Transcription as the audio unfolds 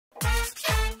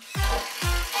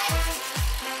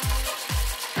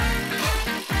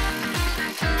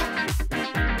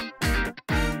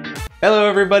Hello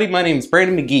everybody, my name is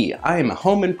Brandon McGee. I am a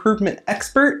home improvement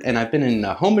expert and I've been in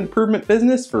the home improvement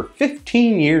business for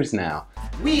 15 years now.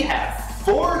 We have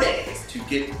 4 days to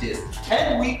get this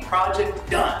 10-week project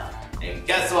done. And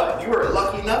guess what? You are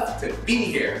lucky enough to be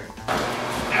here.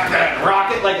 I'm gonna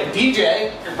rock it like a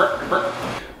DJ.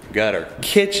 We got our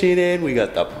kitchen in, we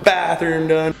got the bathroom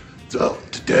done. So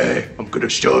today I'm gonna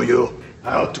show you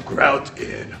how to grout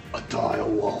in a tile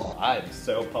wall. I'm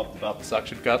so pumped about the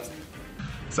suction cups.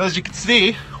 So as you can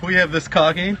see, we have this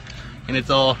caulking and it's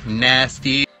all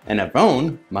nasty. And I've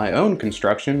owned my own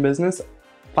construction business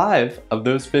 5 of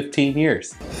those 15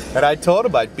 years. And I told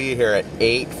him I'd be here at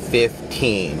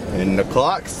 8:15. And the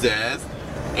clock says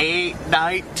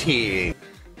 8:19.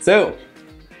 So,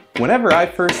 whenever I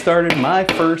first started, my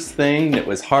first thing that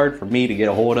was hard for me to get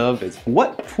a hold of is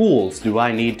what tools do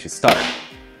I need to start?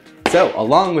 So,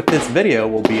 along with this video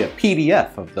will be a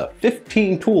PDF of the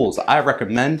 15 tools I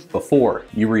recommend before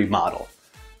you remodel.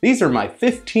 These are my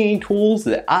 15 tools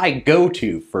that I go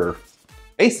to for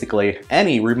basically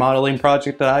any remodeling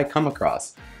project that I come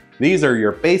across. These are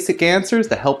your basic answers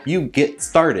to help you get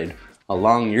started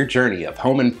along your journey of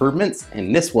home improvements,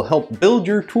 and this will help build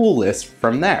your tool list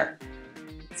from there.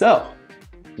 So,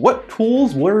 what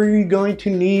tools were you going to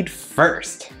need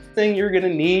first? The thing you're going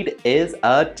to need is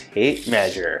a tape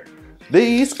measure.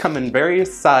 These come in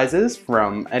various sizes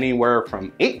from anywhere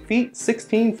from 8 feet,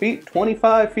 16 feet,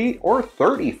 25 feet, or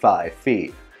 35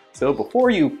 feet. So before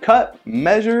you cut,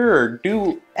 measure, or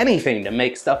do anything to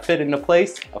make stuff fit into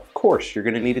place, of course you're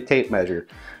going to need a tape measure.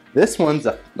 This one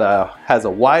has a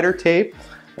wider tape,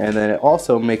 and then it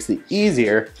also makes it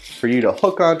easier for you to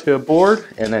hook onto a board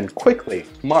and then quickly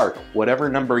mark whatever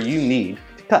number you need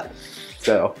to cut.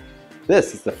 So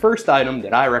this is the first item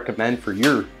that I recommend for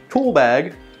your tool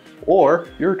bag or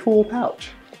your tool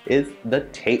pouch, is the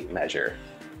tape measure.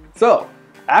 So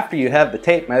after you have the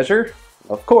tape measure,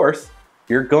 of course,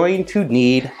 you're going to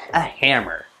need a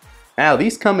hammer. Now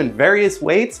these come in various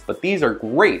weights, but these are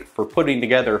great for putting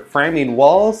together framing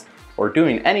walls or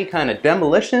doing any kind of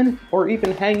demolition or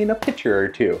even hanging a picture or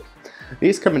two.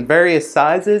 These come in various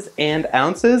sizes and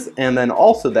ounces, and then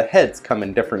also the heads come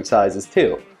in different sizes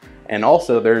too. And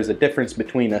also there's a difference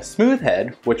between a smooth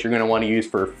head, which you're going to want to use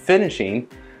for finishing,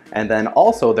 and then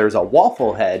also there's a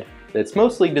waffle head that's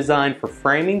mostly designed for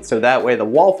framing, so that way the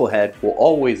waffle head will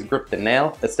always grip the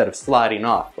nail instead of sliding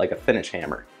off like a finish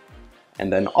hammer.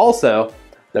 And then also,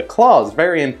 the claw is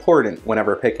very important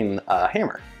whenever picking a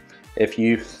hammer.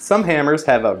 Some hammers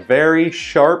have a very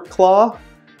sharp claw,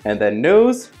 and then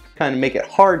nose kind of make it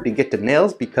hard to get to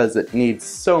nails because it needs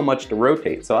so much to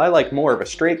rotate. So I like more of a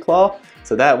straight claw,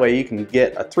 so that way you can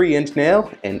get a 3-inch nail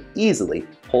and easily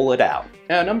pull it out.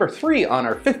 Now number 3 on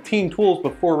our 15 tools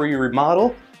before we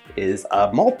remodel is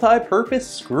a multi-purpose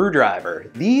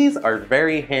screwdriver. These are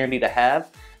very handy to have,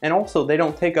 and also they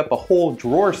don't take up a whole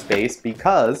drawer space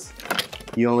because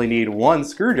you only need 1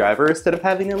 screwdriver instead of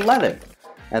having 11.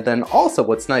 And then also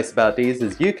what's nice about these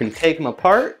is you can take them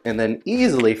apart and then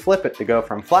easily flip it to go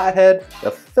from flathead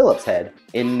to Phillips head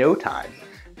in no time.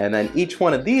 And then each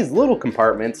one of these little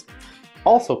compartments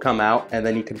also come out, and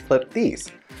then you can flip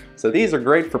these. So these are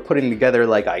great for putting together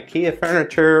like IKEA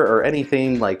furniture or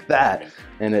anything like that.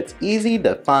 And it's easy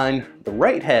to find the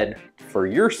right head for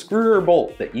your screw or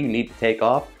bolt that you need to take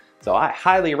off. So I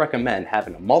highly recommend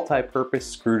having a multi-purpose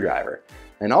screwdriver.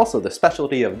 And also the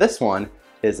specialty of this one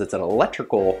is it's an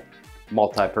electrical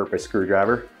multi-purpose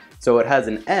screwdriver. So it has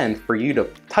an end for you to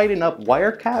tighten up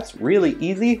wire caps really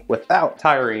easy without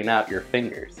tiring out your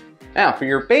fingers. Now for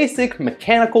your basic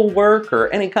mechanical work or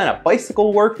any kind of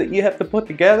bicycle work that you have to put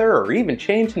together, or even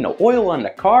changing the oil on the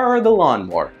car or the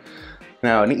lawnmower.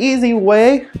 Now an easy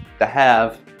way to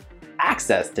have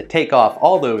access to take off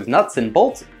all those nuts and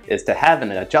bolts is to have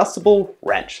an adjustable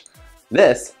wrench.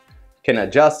 This can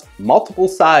adjust multiple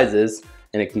sizes,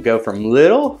 and it can go from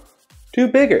little to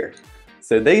bigger.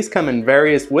 So these come in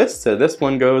various widths, so this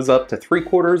one goes up to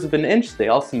 3/4 of an inch. They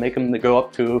also make them to go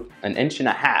up to 1.5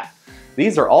 inches.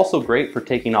 These are also great for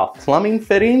taking off plumbing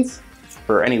fittings,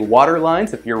 for any water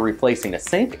lines if you're replacing a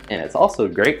sink, and it's also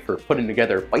great for putting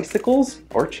together bicycles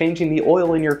or changing the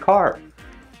oil in your car.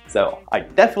 So I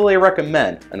definitely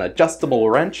recommend an adjustable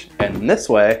wrench, and this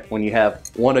way when you have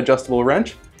 1 adjustable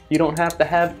wrench, you don't have to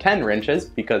have 10 wrenches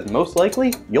because most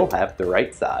likely you'll have the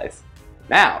right size.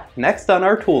 Now, next on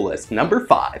our tool list, number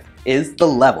 5, is the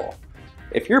level.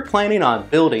 If you're planning on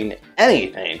building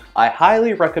anything, I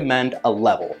highly recommend a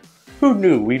level. Who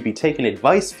knew we'd be taking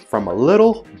advice from a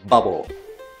little bubble?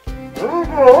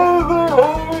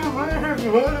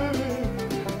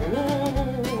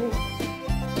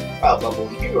 Wow,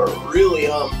 Bubble, you are really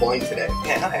on point today.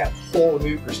 Man, I have a whole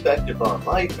new perspective on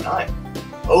life, and I'm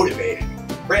motivated,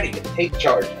 ready to take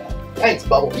charge now. Thanks,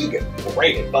 Bubble. You get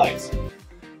great advice.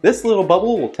 This little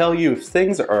bubble will tell you if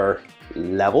things are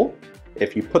level.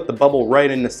 If you put the bubble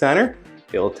right in the center,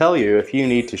 it will tell you if you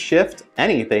need to shift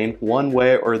anything one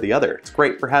way or the other. It's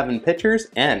great for having pictures,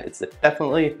 and it's a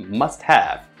definitely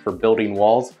must-have for building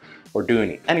walls or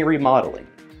doing any remodeling.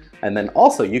 And then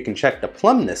also you can check the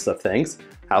plumbness of things,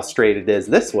 how straight it is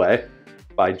this way,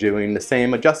 by doing the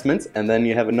same adjustments, and then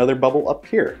you have another bubble up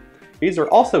here. These are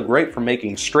also great for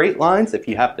making straight lines if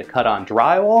you have to cut on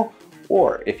drywall,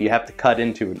 or if you have to cut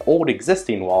into an old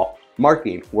existing wall,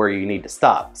 marking where you need to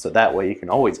stop. So that way you can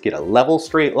always get a level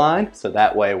straight line, so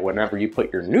that way whenever you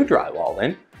put your new drywall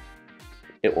in,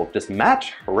 it will just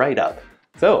match right up.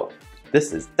 So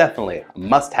this is definitely a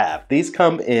must-have. These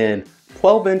come in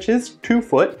 12 inches, 2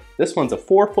 foot. This one's a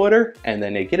 4-footer, and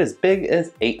then they get as big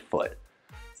as 8 foot.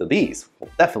 So these will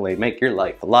definitely make your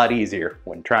life a lot easier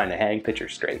when trying to hang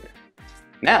pictures straight.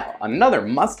 Now, another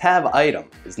must-have item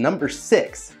is number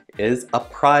 6, is a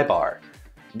pry bar.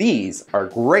 These are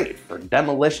great for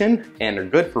demolition and are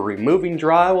good for removing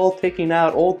drywall, taking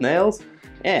out old nails,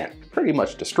 and pretty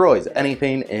much destroys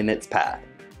anything in its path.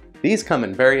 These come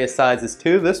in various sizes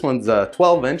too. This one's a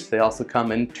 12 inch. They also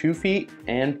come in 2 feet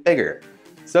and bigger.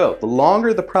 So the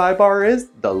longer the pry bar is,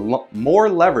 the more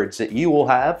leverage that you will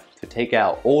have to take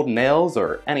out old nails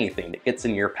or anything that gets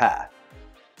in your path.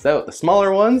 So the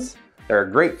smaller ones, they're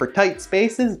great for tight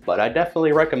spaces, but I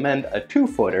definitely recommend a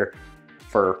 2-footer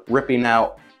for ripping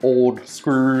out old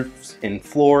screws in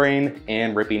flooring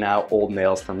and ripping out old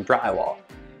nails from drywall.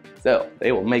 So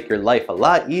they will make your life a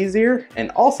lot easier, and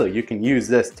also you can use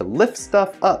this to lift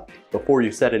stuff up before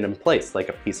you set it in place, like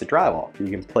a piece of drywall.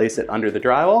 You can place it under the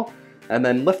drywall and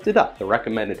then lift it up the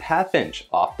recommended 1/2 inch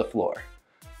off the floor.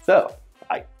 So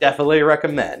I definitely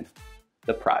recommend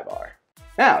the pry bar.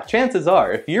 Now, chances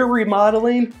are if you're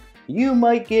remodeling, you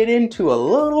might get into a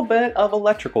little bit of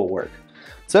electrical work.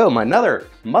 So my another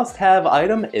must-have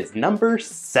item is number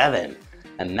 7,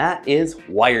 and that is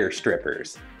wire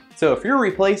strippers. So if you're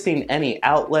replacing any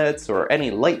outlets or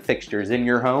any light fixtures in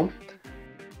your home,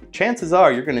 chances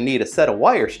are you're going to need a set of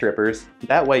wire strippers.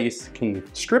 That way you can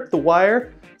strip the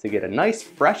wire to get a nice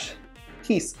fresh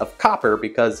piece of copper,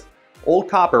 because old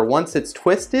copper, once it's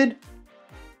twisted,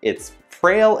 it's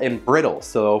frail and brittle.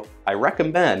 So I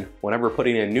recommend whenever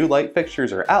putting in new light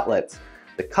fixtures or outlets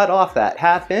to cut off that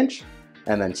 1/2 inch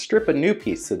and then strip a new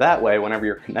piece, so that way whenever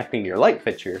you're connecting your light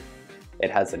fixture, it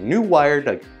has a new wire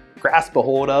to grasp a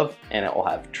hold of, and it will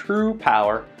have true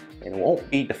power and it won't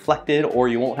be deflected, or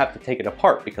you won't have to take it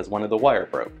apart because one of the wire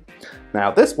broke.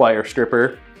 Now this wire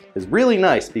stripper is really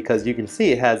nice because you can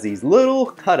see it has these little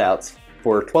cutouts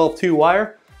for 12-2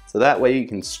 wire, so that way you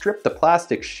can strip the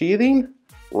plastic sheathing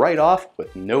right off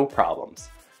with no problems.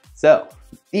 So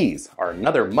these are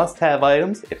another must-have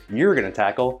items if you're going to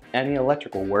tackle any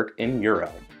electrical work in your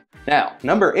home. Now,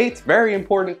 number 8 is very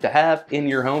important to have in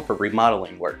your home for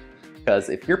remodeling work, because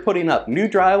if you're putting up new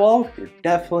drywall, you're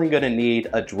definitely going to need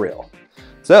a drill.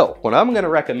 So what I'm going to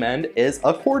recommend is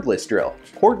a cordless drill.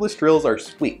 Cordless drills are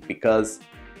sweet because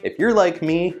if you're like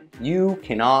me, you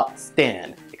cannot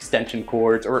stand extension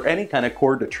cords or any kind of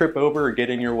cord to trip over or get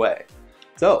in your way.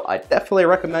 So I definitely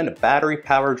recommend a battery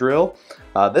power drill.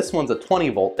 This one's a 20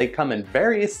 volt. They come in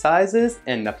various sizes,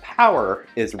 and the power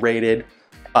is rated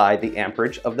by the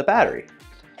amperage of the battery.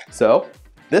 So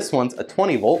this one's a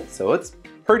 20 volt, so it's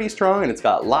pretty strong and it's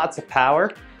got lots of power,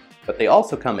 but they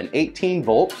also come in 18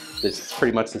 volt. This is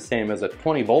pretty much the same as a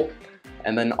 20 volt,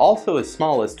 and then also as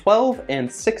small as 12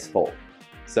 and 6 volt.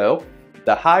 So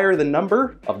the higher the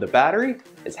number of the battery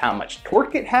is how much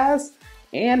torque it has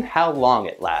and how long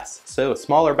it lasts. So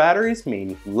smaller batteries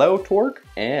mean low torque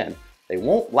and they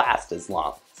won't last as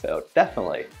long. So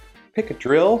definitely pick a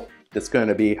drill that's going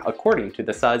to be according to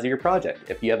the size of your project.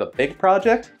 If you have a big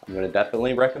project, I'm going to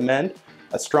definitely recommend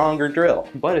a stronger drill.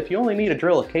 But if you only need a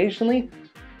drill occasionally,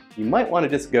 you might want to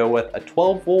just go with a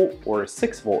 12 volt or a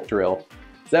 6 volt drill.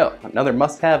 So another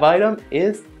must-have item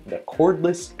is the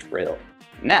cordless drill.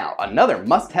 Now, another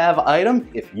must-have item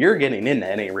if you're getting into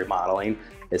any remodeling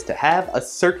is to have a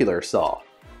circular saw.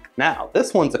 Now,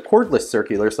 this one's a cordless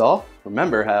circular saw.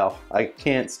 Remember how I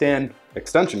can't stand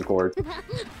extension cords.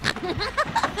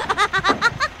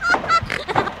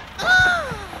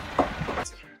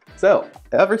 So,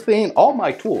 all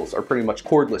my tools are pretty much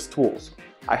cordless tools.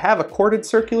 I have a corded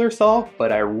circular saw,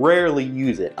 but I rarely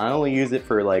use it. I only use it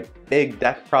for like big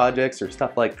deck projects or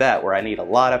stuff like that where I need a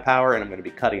lot of power and I'm going to be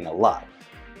cutting a lot.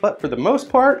 But for the most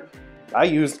part, I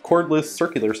use cordless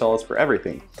circular saws for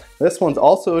everything. This one's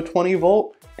also a 20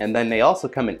 volt And then they also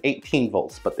come in 18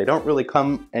 volts, but they don't really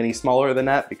come any smaller than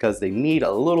that because they need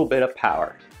a little bit of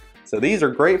power. So these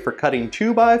are great for cutting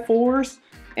 2x4s,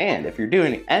 and if you're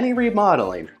doing any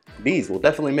remodeling, these will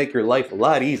definitely make your life a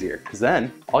lot easier, because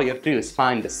then all you have to do is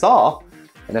find a saw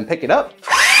and then pick it up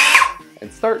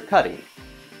and start cutting.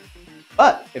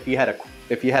 But if you had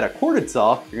a corded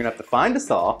saw, you're gonna have to find a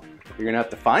saw, you're gonna have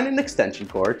to find an extension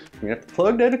cord, you're gonna have to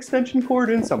plug that extension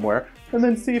cord in somewhere, and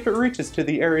then see if it reaches to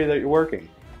the area that you're working.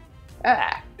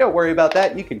 Don't worry about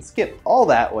that, you can skip all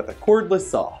that with a cordless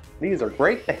saw. These are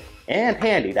great and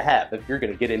handy to have if you're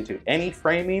gonna get into any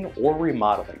framing or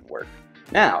remodeling work.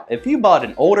 Now, if you bought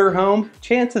an older home,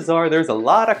 chances are there's a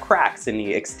lot of cracks in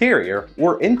the exterior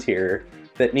or interior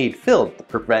that need filled to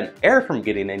prevent air from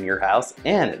getting in your house,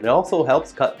 and it also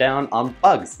helps cut down on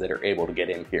bugs that are able to get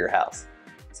into your house.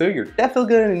 So you're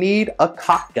definitely going to need a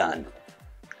caulk gun.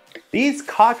 These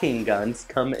caulking guns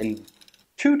come in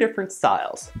two different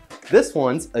styles. This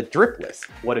one's a dripless.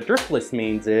 What a dripless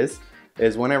means is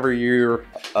whenever you're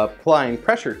applying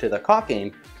pressure to the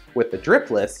caulking with the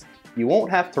dripless, you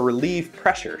won't have to relieve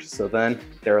pressure. So then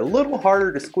they're a little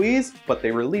harder to squeeze, but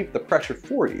they relieve the pressure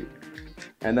for you.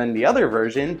 And then the other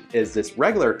version is this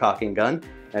regular caulking gun,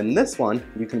 and this one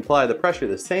you can apply the pressure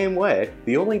the same way.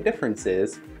 The only difference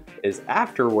is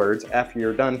afterwards, after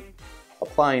you're done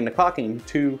applying the caulking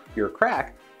to your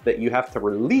crack, that you have to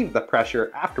relieve the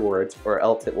pressure afterwards, or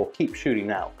else it will keep shooting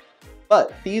out.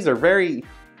 But these are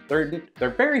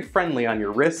they're very friendly on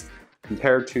your wrist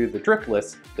compared to the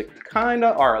dripless that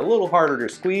kinda are a little harder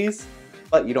to squeeze,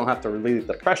 but you don't have to relieve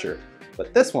the pressure.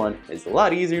 But this one is a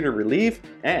lot easier to relieve,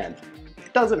 and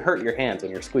doesn't hurt your hands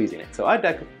when you're squeezing it. So I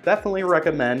definitely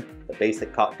recommend the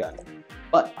basic caulk gun.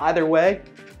 But either way,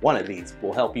 one of these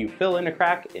will help you fill in a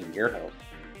crack in your home.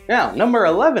 Now, number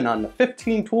 11 on the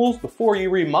 15 tools before you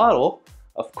remodel.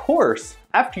 Of course,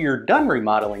 after you're done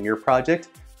remodeling your project,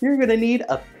 you're gonna need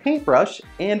a paintbrush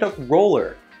and a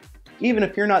roller. Even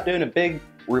if you're not doing a big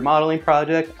remodeling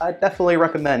project, I definitely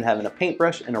recommend having a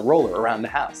paintbrush and a roller around the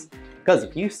house. Because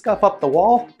if you scuff up the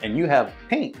wall and you have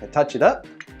paint to touch it up,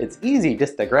 it's easy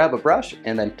just to grab a brush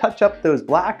and then touch up those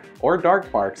black or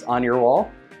dark marks on your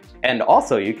wall. And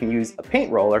also you can use a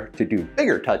paint roller to do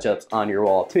bigger touch-ups on your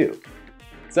wall too.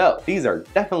 So these are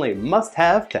definitely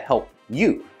must-have to help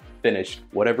you finish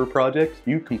whatever project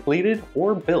you completed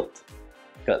or built.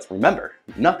 Because remember,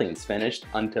 nothing's finished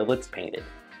until it's painted.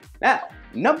 Now,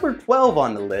 number 12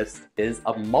 on the list is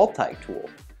a multi-tool.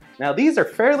 Now these are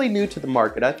fairly new to the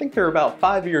market. I think they're about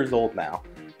 5 years old now.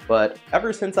 But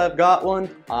ever since I've got one,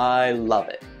 I love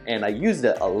it. And I used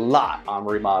it a lot on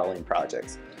remodeling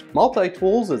projects.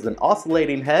 Multi-tools is an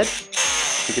oscillating head.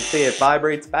 You can see it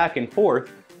vibrates back and forth.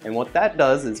 And what that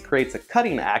does is creates a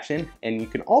cutting action, and you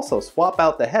can also swap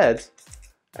out the heads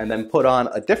and then put on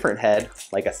a different head,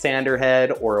 like a sander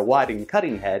head or a widening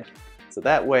cutting head. So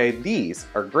that way these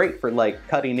are great for like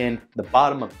cutting in the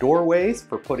bottom of doorways,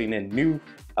 for putting in new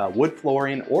wood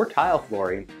flooring or tile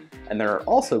flooring. And they're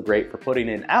also great for putting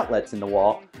in outlets in the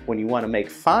wall when you want to make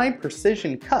fine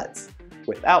precision cuts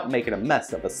without making a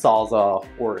mess of a Sawzall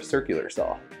or a circular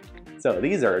saw. So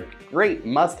these are a great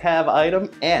must-have item,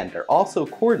 and they're also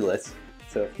cordless.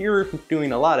 So if you're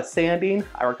doing a lot of sanding,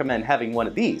 I recommend having one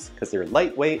of these because they're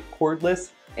lightweight,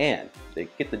 cordless, and they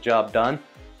get the job done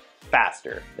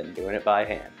faster than doing it by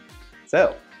hand.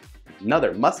 So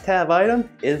another must-have item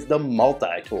is the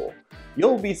multi-tool.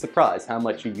 You'll be surprised how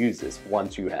much you use this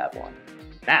once you have one.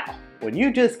 Now, when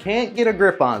you just can't get a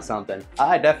grip on something,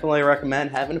 I definitely recommend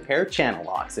having a pair of channel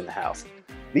locks in the house.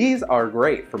 These are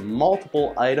great for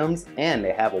multiple items, and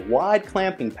they have a wide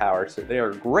clamping power, so they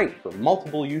are great for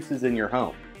multiple uses in your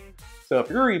home. So if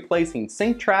you're replacing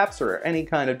sink traps or any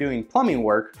kind of doing plumbing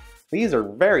work, these are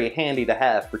very handy to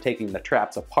have for taking the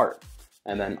traps apart.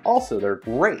 And then also they're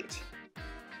great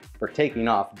for taking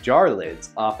off jar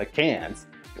lids off of cans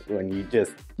when you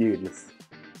just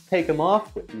take them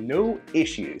off with no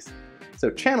issues. So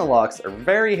channel locks are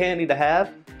very handy to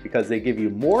have because they give you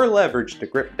more leverage to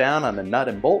grip down on the nut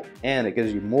and bolt, and it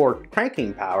gives you more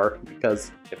cranking power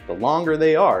because if the longer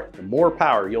they are, the more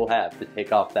power you'll have to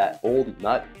take off that old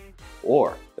nut,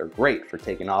 or they're great for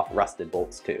taking off rusted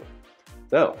bolts too.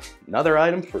 So another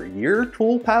item for your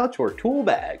tool pouch or tool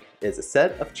bag is a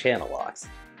set of channel locks.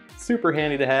 Super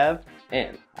handy to have,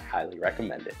 and I highly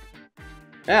recommend it.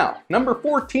 Now, number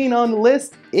 14 on the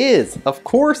list is, of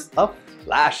course, a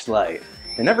flashlight.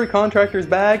 In every contractor's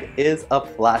bag is a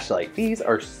flashlight. These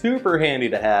are super handy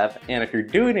to have, and if you're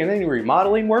doing any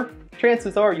remodeling work,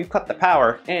 chances are you cut the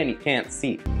power and you can't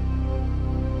see.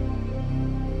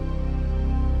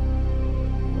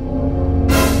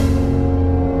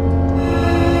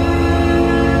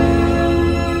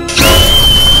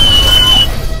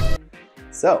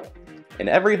 So, in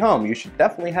every home, you should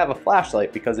definitely have a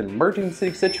flashlight because in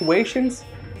emergency situations,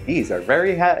 these are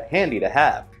very handy to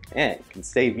have and can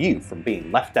save you from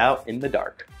being left out in the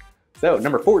dark. So,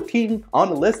 number 14 on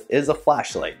the list is a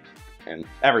flashlight, and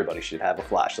everybody should have a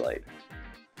flashlight.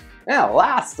 Now,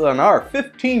 last on our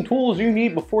 15 tools you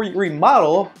need before you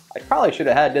remodel, I probably should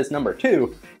have had this number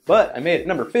 2, but I made it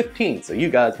number 15 so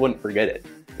you guys wouldn't forget it,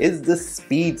 is the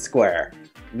speed square.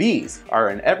 These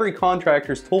are in every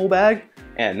contractor's tool bag,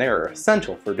 and they are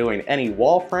essential for doing any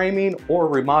wall framing or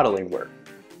remodeling work.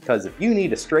 Because if you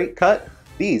need a straight cut,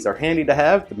 these are handy to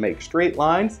have to make straight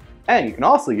lines, and you can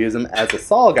also use them as a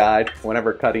saw guide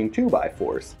whenever cutting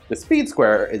 2x4s. The speed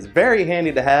square is very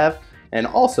handy to have, and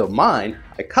also mine,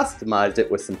 I customized it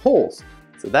with some holes.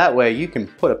 So that way you can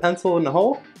put a pencil in the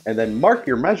hole and then mark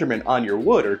your measurement on your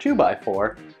wood or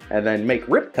 2x4 and then make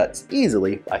rip cuts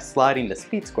easily by sliding the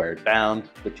speed square down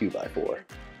the 2x4.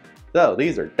 So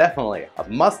these are definitely a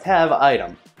must-have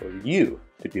item for you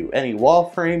to do any wall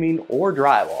framing or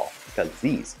drywall because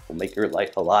these will make your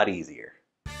life a lot easier.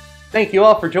 Thank you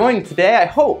all for joining today. I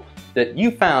hope that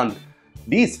you found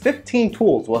these 15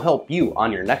 tools will help you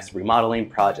on your next remodeling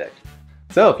project.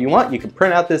 So if you want, you can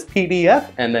print out this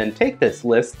PDF and then take this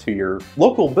list to your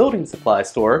local building supply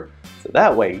store so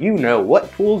that way you know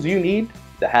what tools you need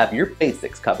to have your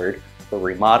basics covered for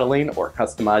remodeling or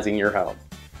customizing your home.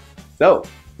 So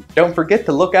don't forget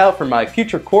to look out for my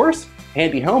future course,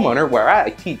 Handy Homeowner, where I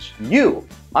teach you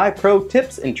my pro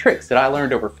tips and tricks that I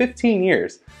learned over 15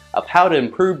 years of how to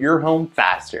improve your home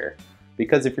faster.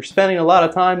 Because if you're spending a lot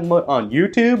of time on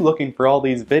YouTube looking for all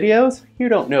these videos, you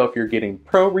don't know if you're getting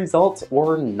pro results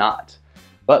or not.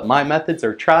 But my methods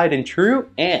are tried and true,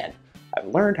 and I've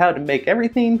learned how to make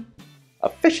everything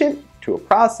efficient to a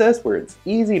process where it's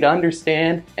easy to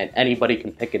understand and anybody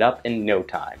can pick it up in no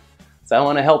time. So I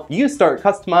want to help you start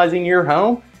customizing your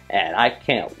home, and I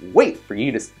can't wait for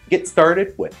you to get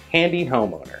started with Handy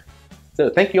Homeowner. So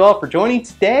thank you all for joining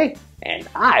today, and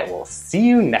I will see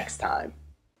you next time.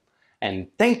 And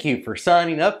thank you for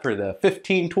signing up for the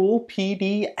 15 tool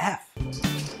PDF.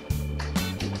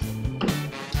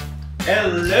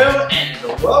 Hello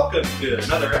and welcome to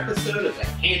another episode of the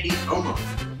Handy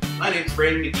Homeowner. My name's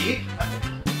Brandon McGee. I've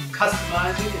been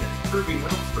customizing and improving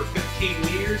homes for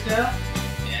 15 years now,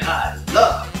 and I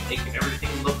love making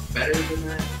everything look better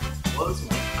than it was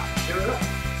when I showed up.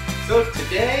 So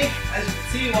today, as you can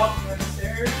see walking down the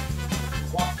stairs,